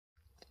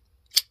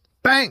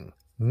Bang!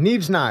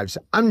 Neeves Knives.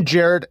 I'm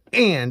Jared,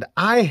 and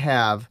I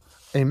have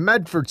a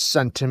Medford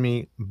sent to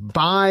me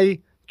by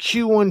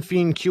Q1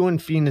 Fiend.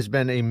 Q1 Fiend has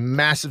been a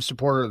massive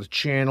supporter of the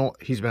channel.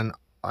 He's been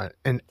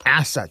an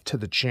asset to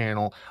the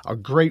channel, a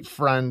great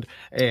friend,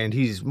 and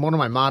he's one of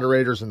my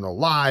moderators in the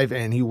live,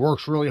 and he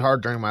works really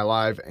hard during my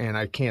live, and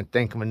I can't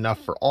thank him enough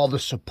for all the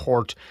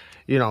support.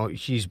 You know,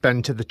 he's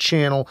been to the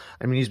channel.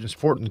 I mean, he's been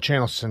supporting the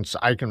channel since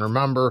I can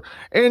remember.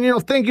 And, you know,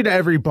 thank you to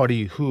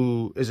everybody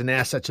who is an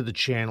asset to the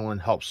channel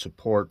and helps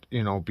support,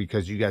 you know,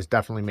 because you guys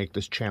definitely make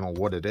this channel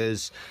what it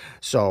is.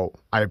 So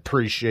I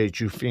appreciate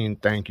you,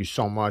 Fiend. Thank you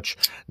so much.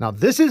 Now,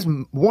 this is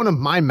one of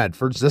my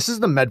Medfords. This is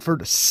the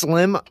Medford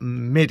Slim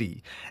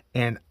Midi.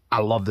 And I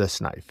love this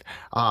knife.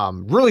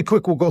 Really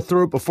quick, we'll go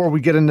through it before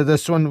we get into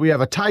this one. We have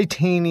a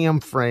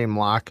titanium frame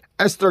lock,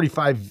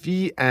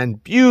 S35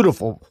 VN,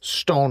 beautiful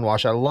stone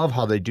wash. I love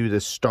how they do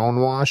this stone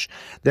wash.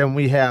 Then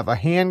we have a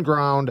hand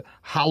ground,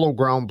 hollow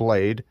ground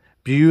blade,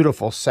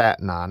 beautiful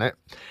satin on it.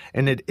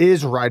 And it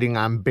is riding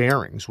on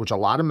bearings, which a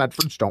lot of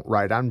Medfords don't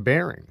ride on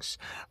bearings.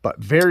 But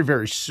very,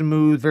 very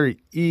smooth, very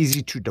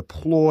easy to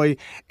deploy.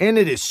 And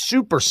it is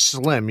super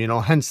slim, you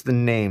know, hence the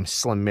name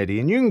Slim Midi.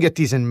 And you can get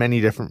these in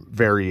many different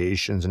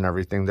variations and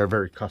everything. They're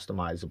very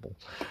customizable.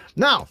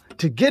 Now,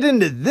 to get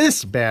into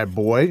this bad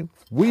boy,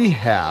 we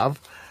have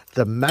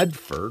the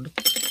Medford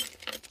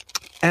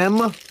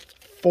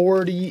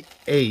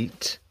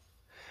M-48.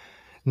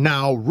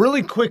 Now,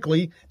 really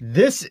quickly,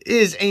 this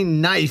is a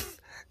knife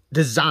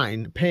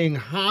design paying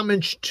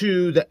homage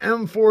to the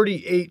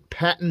M-48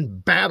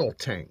 Patton battle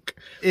tank.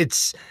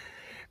 It's,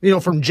 you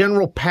know, from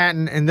General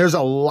Patton, and there's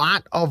a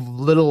lot of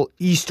little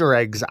Easter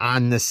eggs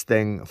on this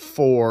thing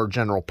for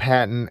General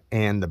Patton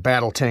and the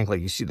battle tank.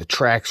 Like you see the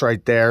tracks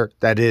right there.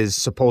 That is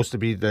supposed to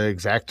be the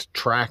exact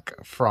track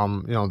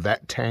from, you know,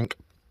 that tank.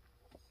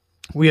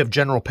 We have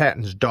General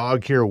Patton's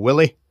dog here,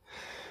 Willie.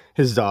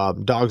 His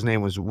dog's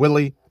name was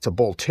Willie. It's a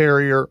bull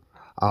terrier.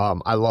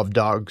 I love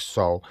dogs,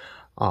 so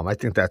I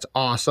think that's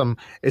awesome.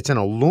 It's an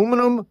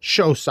aluminum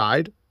show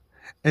side.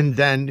 And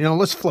then, you know,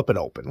 let's flip it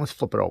open. Let's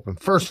flip it open.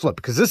 First flip,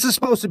 because this is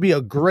supposed to be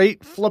a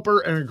great flipper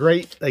and a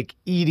great, like,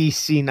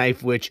 EDC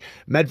knife, which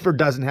Medford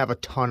doesn't have a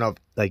ton of,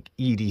 like,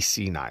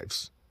 EDC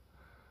knives.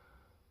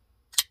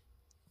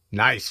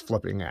 Nice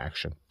flipping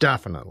action.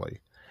 Definitely.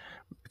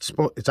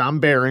 It's on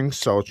bearings,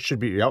 so it should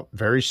be, yep,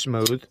 very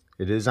smooth.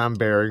 It is on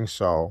bearings,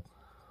 so,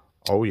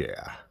 oh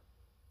yeah.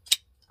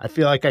 I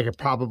feel like I could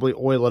probably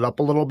oil it up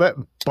a little bit,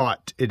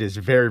 but it is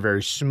very,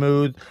 very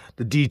smooth.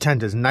 The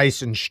detent is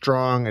nice and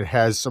strong. It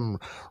has some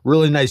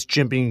really nice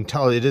jimping. You can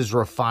tell it is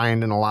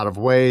refined in a lot of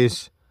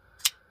ways.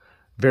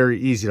 Very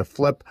easy to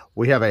flip.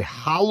 We have a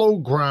hollow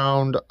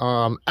ground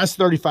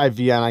S35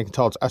 VN. I can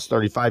tell it's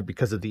S35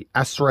 because of the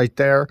S right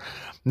there.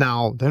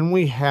 Now, then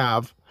we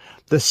have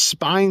the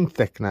spine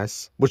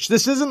thickness, which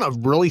this isn't a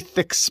really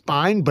thick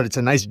spine, but it's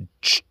a nice,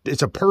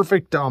 it's a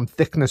perfect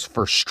thickness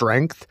for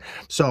strength.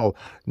 So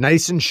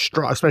nice and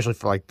strong, especially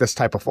for like this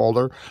type of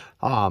folder.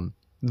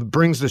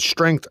 Brings the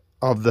strength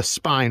of the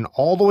spine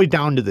all the way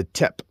down to the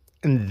tip.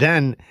 And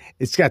then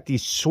it's got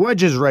these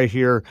swedges right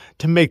here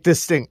to make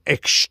this thing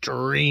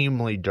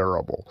extremely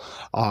durable.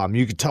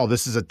 You can tell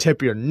this is a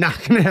tip you're not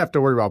going to have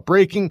to worry about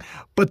breaking.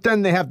 But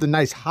then they have the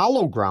nice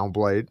hollow ground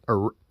blade,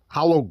 or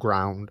hollow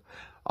ground,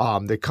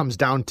 that comes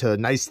down to a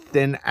nice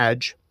thin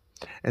edge.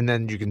 And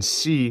then you can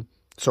see,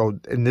 so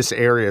in this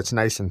area, it's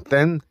nice and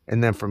thin.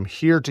 And then from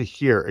here to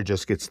here, it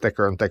just gets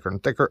thicker and thicker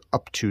and thicker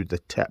up to the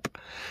tip.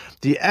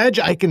 The edge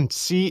I can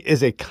see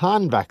is a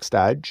convex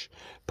edge,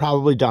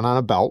 probably done on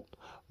a belt,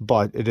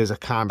 but it is a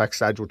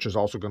convex edge, which is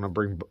also going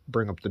to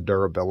bring up the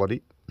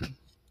durability.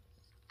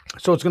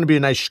 So it's going to be a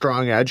nice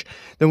strong edge.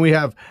 Then we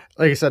have,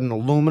 like I said, an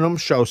aluminum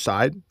show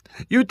side.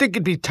 You would think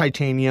it'd be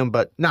titanium,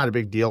 but not a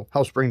big deal.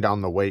 Helps bring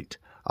down the weight.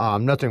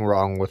 Nothing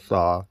wrong with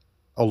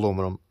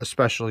aluminum,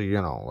 especially,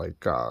 you know,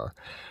 like,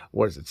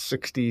 what is it,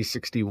 60,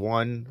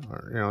 61?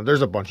 Or, you know,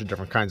 there's a bunch of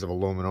different kinds of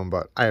aluminum,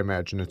 but I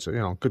imagine it's, you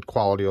know, good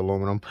quality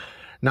aluminum.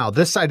 Now,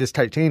 this side is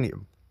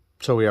titanium.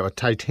 So we have a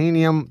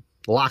titanium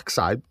lock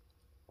side.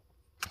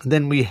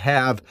 Then we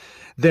have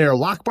their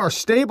lock bar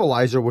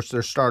stabilizer, which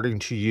they're starting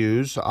to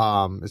use.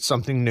 It's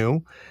something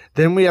new.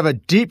 Then we have a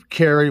deep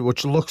carry,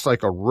 which looks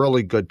like a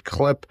really good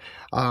clip.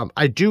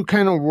 I do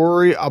kind of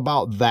worry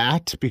about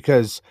that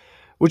because,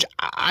 which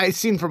I've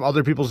seen from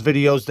other people's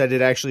videos, that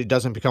it actually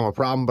doesn't become a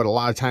problem, but a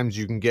lot of times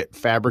you can get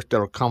fabric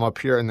that'll come up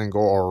here and then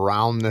go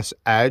around this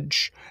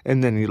edge,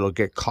 and then it'll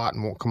get caught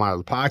and won't come out of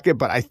the pocket.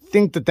 But I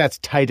think that that's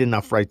tight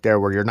enough right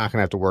there where you're not going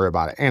to have to worry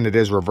about it. And it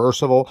is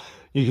reversible.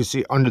 You can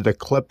see under the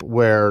clip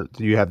where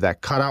you have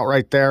that cutout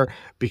right there,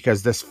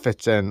 because this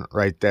fits in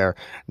right there.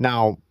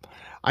 Now,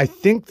 I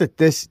think that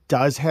this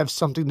does have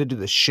something to do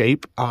with the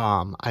shape.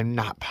 I'm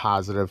not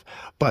positive,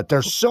 but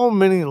there's so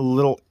many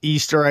little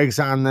Easter eggs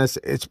on this.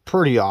 It's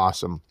pretty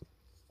awesome.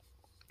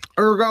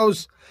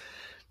 Ergos,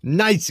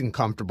 nice and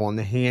comfortable in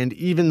the hand,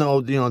 even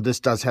though, you know, this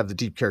does have the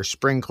deep care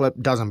spring clip.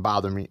 Doesn't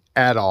bother me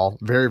at all.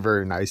 Very,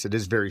 very nice. It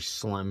is very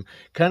slim.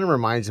 Kind of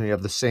reminds me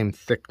of the same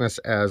thickness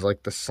as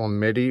like the Slim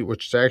Midi,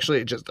 which is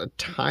actually just a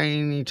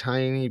tiny,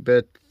 tiny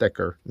bit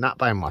thicker. Not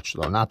by much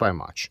though, not by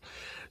much.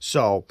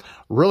 So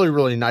really,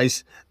 really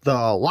nice.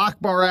 The lock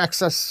bar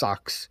access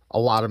sucks. A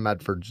lot of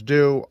Medfords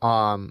do.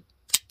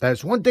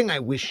 That's one thing I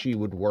wish he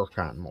would work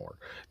on more,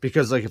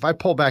 because like if I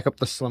pull back up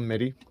the Slim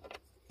Midi,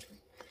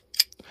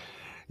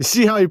 you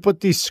see how you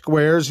put these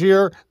squares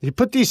here? You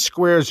put these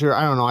squares here,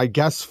 I don't know, I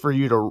guess for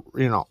you to,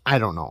 you know, I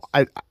don't know.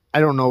 I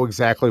don't know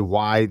exactly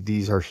why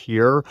these are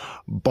here,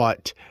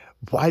 but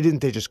why didn't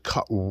they just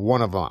cut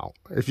one of them out?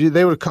 If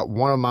they would have cut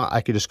one of them out,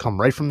 I could just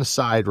come right from the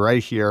side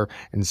right here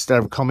instead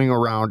of coming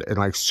around and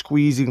like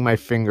squeezing my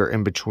finger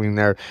in between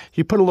there.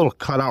 He put a little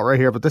cutout right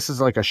here, but this is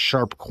like a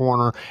sharp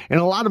corner. And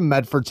a lot of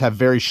Medfords have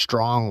very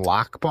strong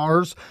lock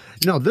bars.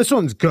 You know, this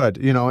one's good,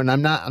 you know, and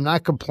I'm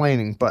not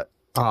complaining, but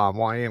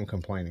well, I am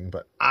complaining,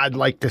 but I'd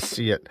like to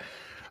see it.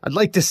 I'd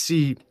like to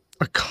see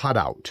a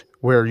cutout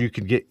where you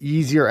can get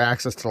easier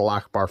access to the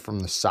lock bar from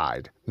the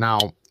side.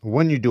 Now,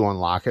 when you do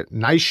unlock it,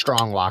 nice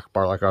strong lock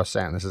bar, like I was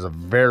saying, this is a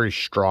very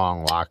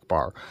strong lock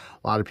bar.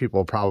 A lot of people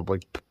will probably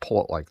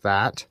pull it like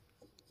that.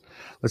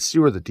 Let's see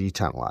where the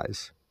detent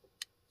lies.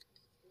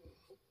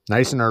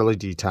 Nice and early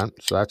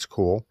detent, so that's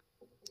cool.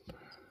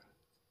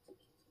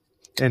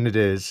 And it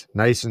is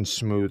nice and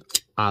smooth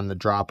on the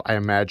drop. I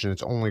imagine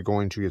it's only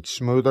going to get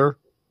smoother.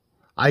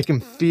 I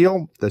can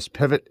feel this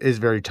pivot is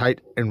very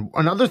tight. And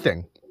another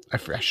thing, I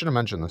should have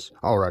mentioned this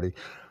already.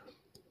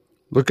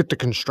 Look at the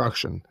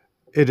construction.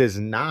 It is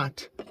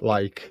not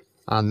like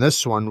on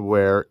this one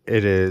where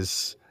it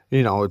is,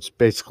 you know, it's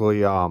basically,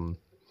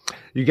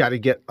 you got to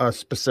get a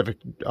specific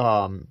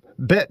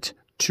bit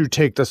to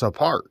take this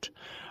apart.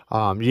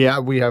 Yeah,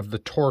 we have the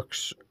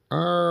Torx,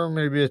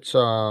 maybe it's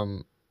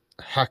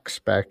hex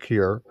back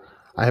here.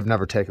 I have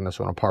never taken this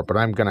one apart, but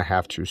I'm going to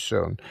have to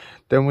soon.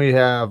 Then we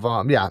have,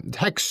 yeah,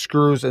 hex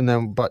screws, and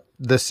then, but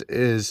this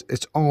is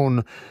its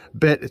own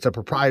bit. It's a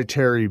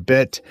proprietary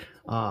bit.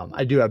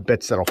 I do have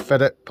bits that'll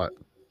fit it, but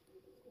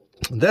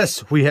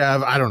this we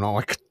have, I don't know,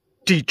 like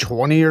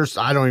T20 or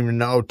I don't even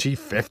know,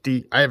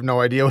 T50. I have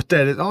no idea what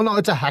that is. Oh no,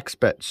 it's a hex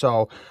bit.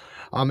 So,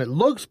 it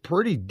looks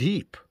pretty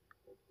deep.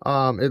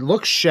 It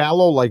looks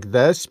shallow like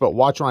this, but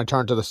watch when I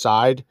turn to the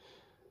side.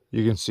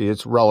 You can see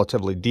it's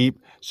relatively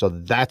deep, so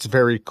that's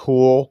very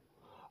cool.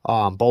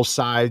 Both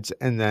sides,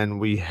 and then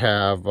we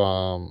have,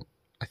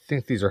 I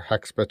think these are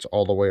hex bits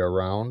all the way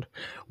around,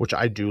 which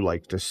I do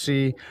like to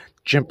see.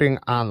 Jimping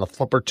on the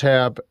flipper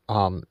tab.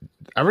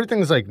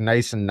 Everything's like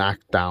nice and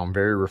knocked down,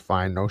 very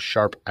refined, no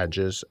sharp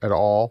edges at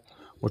all,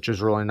 which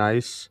is really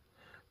nice.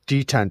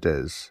 Detent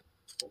is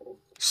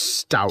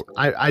stout.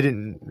 I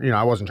didn't, you know,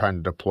 I wasn't trying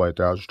to deploy it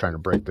there. I was just trying to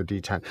break the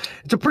detent.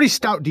 It's a pretty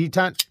stout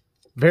detent.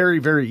 Very,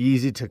 very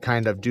easy to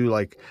kind of do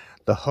like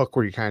the hook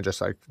where you kind of just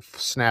like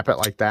snap it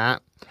like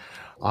that.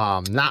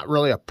 Not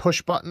really a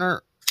push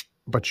buttoner,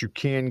 but you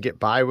can get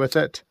by with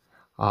it.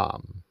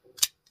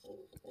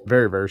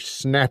 Very, very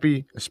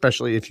snappy,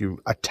 especially if you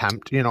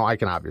attempt. You know, I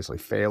can obviously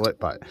fail it,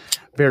 but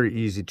very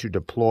easy to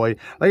deploy.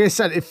 Like I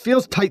said, it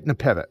feels tight in the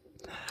pivot.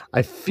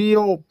 I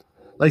feel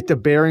like the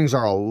bearings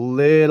are a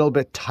little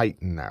bit tight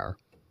in there.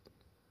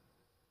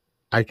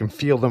 I can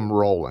feel them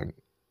rolling.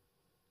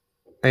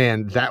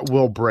 And that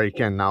will break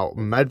in. Now,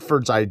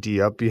 Medford's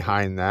idea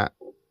behind that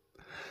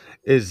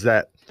is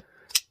that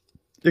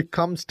it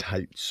comes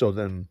tight. So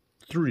then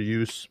through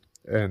use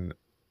and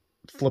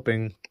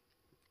flipping,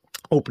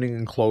 opening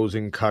and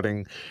closing,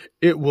 cutting,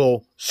 it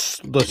will,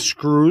 the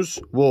screws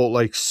will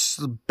like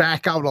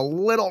back out a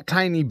little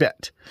tiny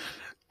bit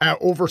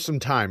over some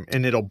time,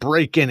 and it'll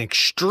break in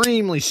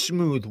extremely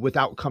smooth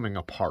without coming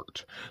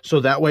apart. So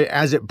that way,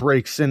 as it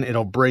breaks in,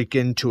 it'll break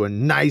into a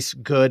nice,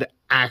 good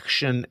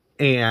action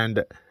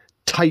and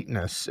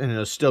tightness, and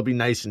it'll still be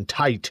nice and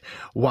tight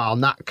while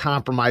not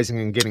compromising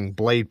and getting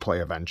blade play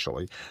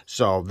eventually.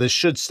 So this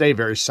should stay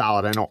very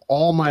solid. I know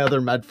all my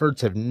other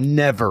Medfords have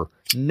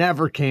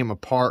never came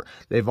apart.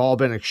 They've all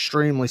been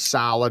extremely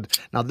solid.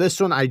 Now this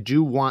one I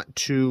do want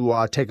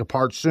to take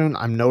apart soon.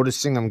 I'm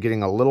noticing I'm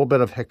getting a little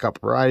bit of hiccup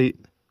right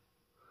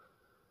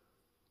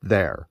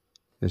there.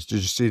 Did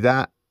you see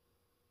that?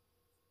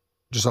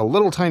 Just a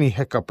little tiny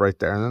hiccup right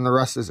there, and then the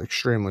rest is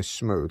extremely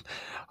smooth.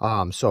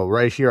 So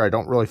right here, I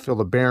don't really feel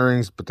the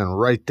bearings, but then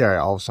right there, I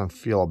all of a sudden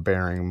feel a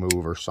bearing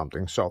move or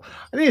something. So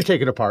I need to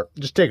take it apart.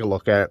 Just take a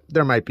look at it.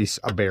 There might be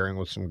a bearing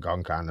with some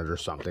gunk on it or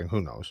something.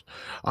 Who knows?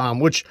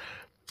 Which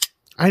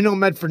I know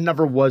Medford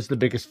never was the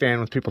biggest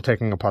fan with people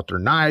taking apart their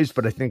knives,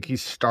 but I think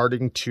he's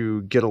starting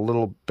to get a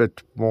little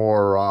bit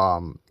more,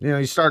 you know,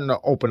 he's starting to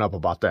open up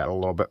about that a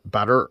little bit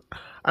better.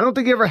 I don't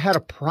think he ever had a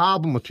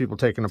problem with people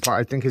taking it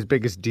apart. I think his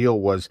biggest deal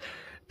was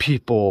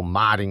people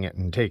modding it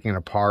and taking it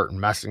apart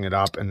and messing it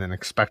up and then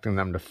expecting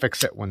them to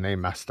fix it when they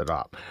messed it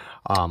up.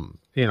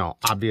 You know,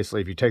 obviously,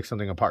 if you take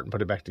something apart and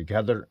put it back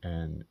together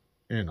and,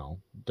 you know,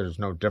 there's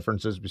no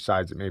differences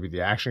besides that maybe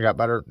the action got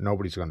better,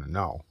 nobody's going to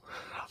know.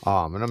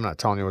 And I'm not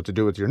telling you what to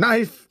do with your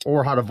knife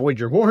or how to void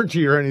your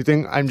warranty or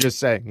anything. I'm just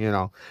saying, you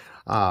know,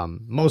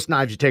 most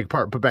knives you take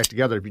apart and put back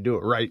together, if you do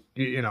it right,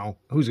 you know,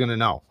 who's going to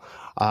know?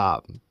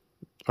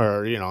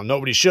 Or, you know,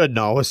 nobody should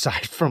know,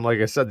 aside from, like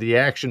I said, the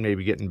action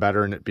maybe getting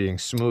better and it being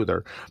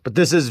smoother. But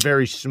this is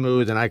very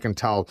smooth, and I can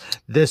tell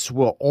this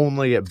will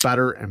only get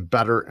better and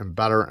better and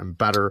better and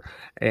better.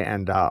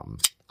 And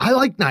I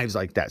like knives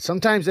like that.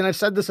 Sometimes, and I've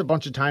said this a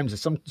bunch of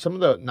times, some of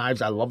the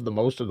knives I love the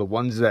most are the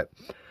ones that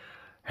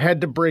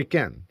had to break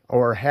in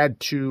or had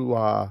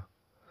to,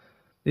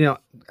 you know,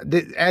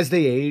 as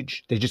they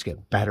age, they just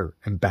get better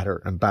and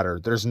better and better.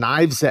 There's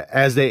knives that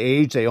as they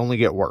age, they only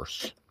get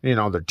worse. You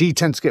know, their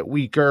detents get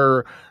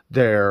weaker.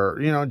 They're,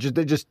 you know,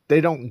 they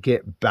don't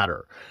get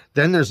better.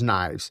 Then there's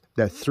knives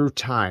that through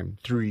time,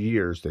 through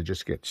years, they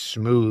just get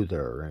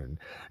smoother, and,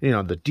 you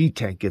know, the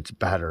detent gets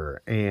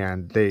better,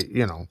 and they,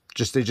 you know,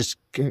 they just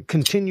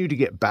continue to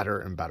get better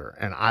and better.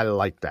 And I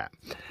like that.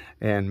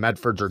 And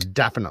Medfords are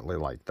definitely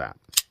like that.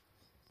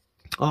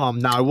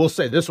 Now I will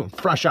say this one,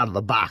 fresh out of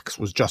the box,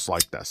 was just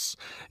like this.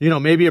 You know,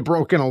 maybe it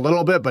broke in a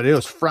little bit, but it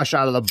was fresh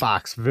out of the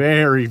box.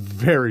 Very,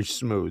 very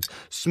smooth.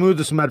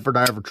 Smoothest Medford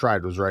I ever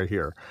tried was right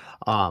here.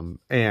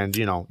 And,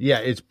 you know, yeah,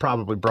 it's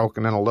probably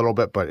broken in a little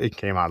bit, but it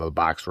came out of the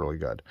box really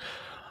good.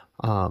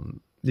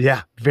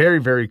 Yeah, very,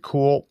 very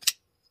cool.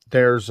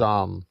 There's,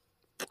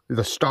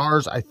 the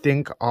stars, I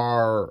think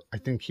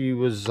he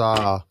was,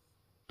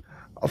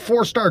 a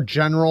 4-star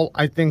general,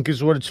 I think,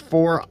 is what it's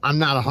for. I'm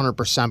not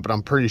 100%, but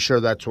I'm pretty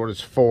sure that's what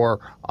it's for.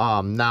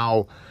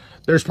 Now,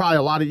 there's probably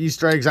a lot of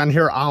Easter eggs on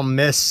here I'll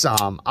miss.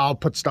 I'll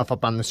put stuff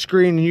up on the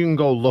screen. You can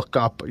go look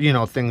up, you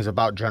know, things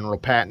about General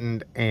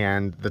Patton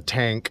and the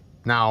tank.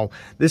 Now,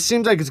 this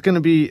seems like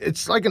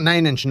it's like a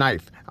 9-inch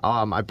knife.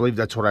 I believe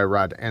that's what I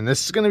read. And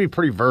this is going to be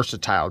pretty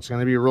versatile. It's going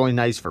to be really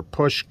nice for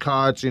push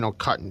cuts, you know,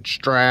 cutting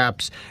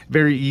straps.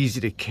 Very easy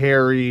to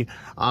carry.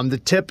 The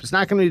tip is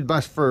not going to be the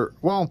best for,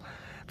 well,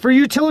 for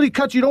utility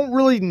cuts, you don't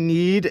really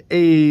need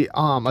a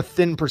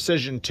thin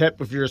precision tip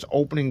if you're just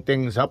opening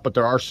things up, but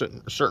there are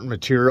certain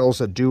materials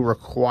that do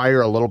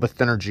require a little bit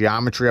thinner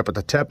geometry up at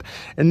the tip,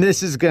 and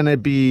this is going to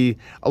be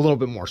a little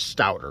bit more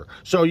stouter.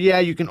 So yeah,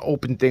 you can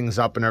open things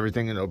up and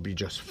everything and it'll be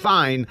just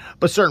fine,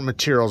 but certain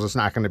materials it's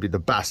not going to be the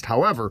best.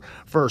 However,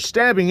 for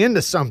stabbing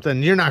into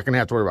something, you're not going to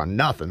have to worry about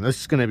nothing.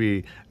 This is going to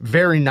be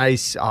very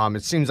nice.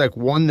 It seems like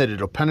one that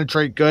it'll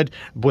penetrate good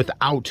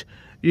without,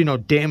 you know,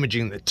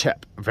 damaging the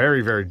tip.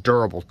 Very, very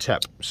durable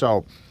tip.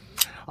 So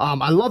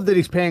I love that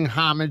he's paying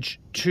homage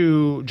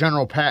to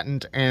General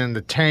Patton and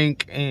the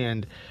tank,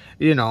 and,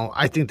 you know,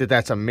 I think that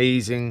that's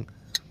amazing.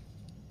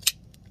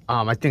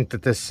 I think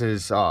that this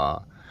is,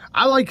 I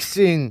like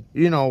seeing,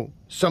 you know,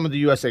 some of the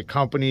USA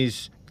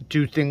companies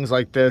do things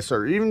like this,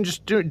 or even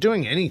just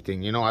doing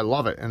anything, you know. I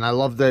love it. And I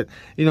love that,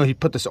 you know, he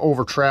put this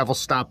over travel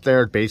stop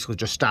there. It basically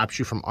just stops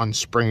you from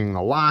unspringing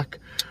the lock.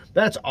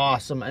 That's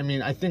awesome. I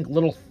mean, I think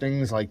little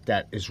things like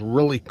that is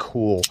really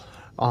cool,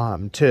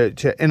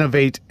 to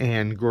innovate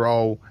and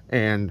grow.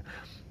 And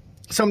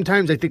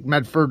sometimes I think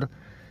Medford,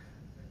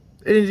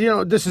 you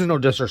know, this is no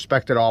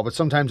disrespect at all, but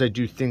sometimes I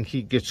do think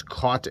he gets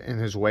caught in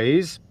his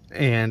ways.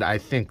 And I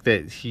think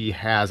that he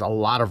has a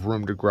lot of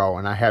room to grow.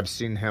 And I have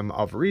seen him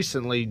of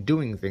recently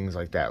doing things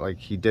like that. Like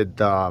he did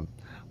the,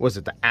 was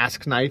it the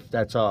Ask knife?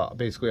 That's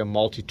basically a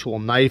multi-tool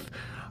knife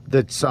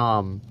that's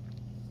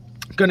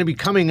going to be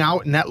coming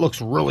out, and that looks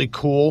really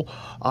cool.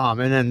 And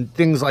then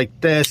things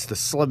like this, the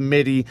slim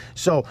midi.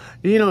 So,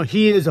 you know,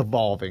 he is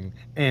evolving,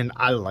 and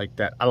I like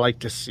that. I like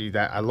to see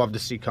that. I love to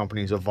see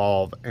companies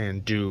evolve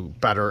and do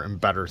better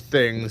and better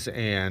things,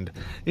 and,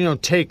 you know,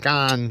 take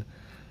on,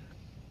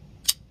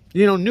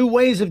 you know, new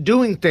ways of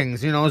doing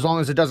things, you know, as long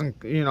as it doesn't,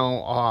 you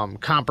know,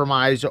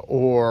 compromise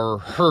or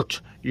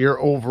hurt your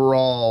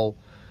overall,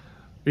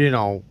 you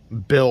know,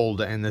 build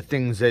and the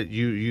things that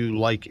you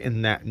like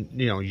in that,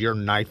 you know, your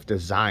knife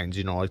designs,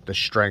 you know, like the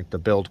strength, the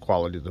build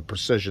quality, the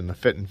precision, the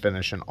fit and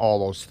finish, and all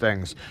those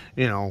things.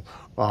 You know,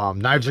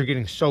 knives are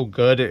getting so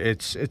good.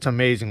 It's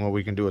amazing what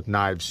we can do with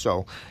knives.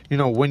 So, you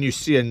know, when you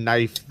see a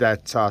knife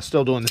that's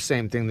still doing the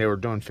same thing they were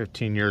doing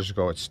 15 years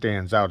ago, it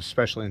stands out,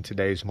 especially in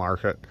today's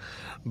market.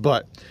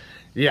 But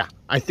yeah,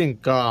 I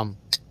think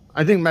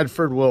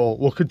Medford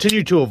will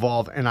continue to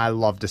evolve, and I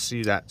love to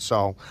see that.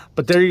 So,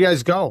 but there you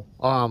guys go.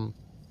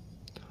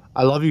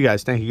 I love you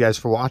guys. Thank you guys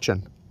for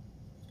watching.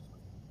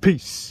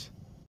 Peace.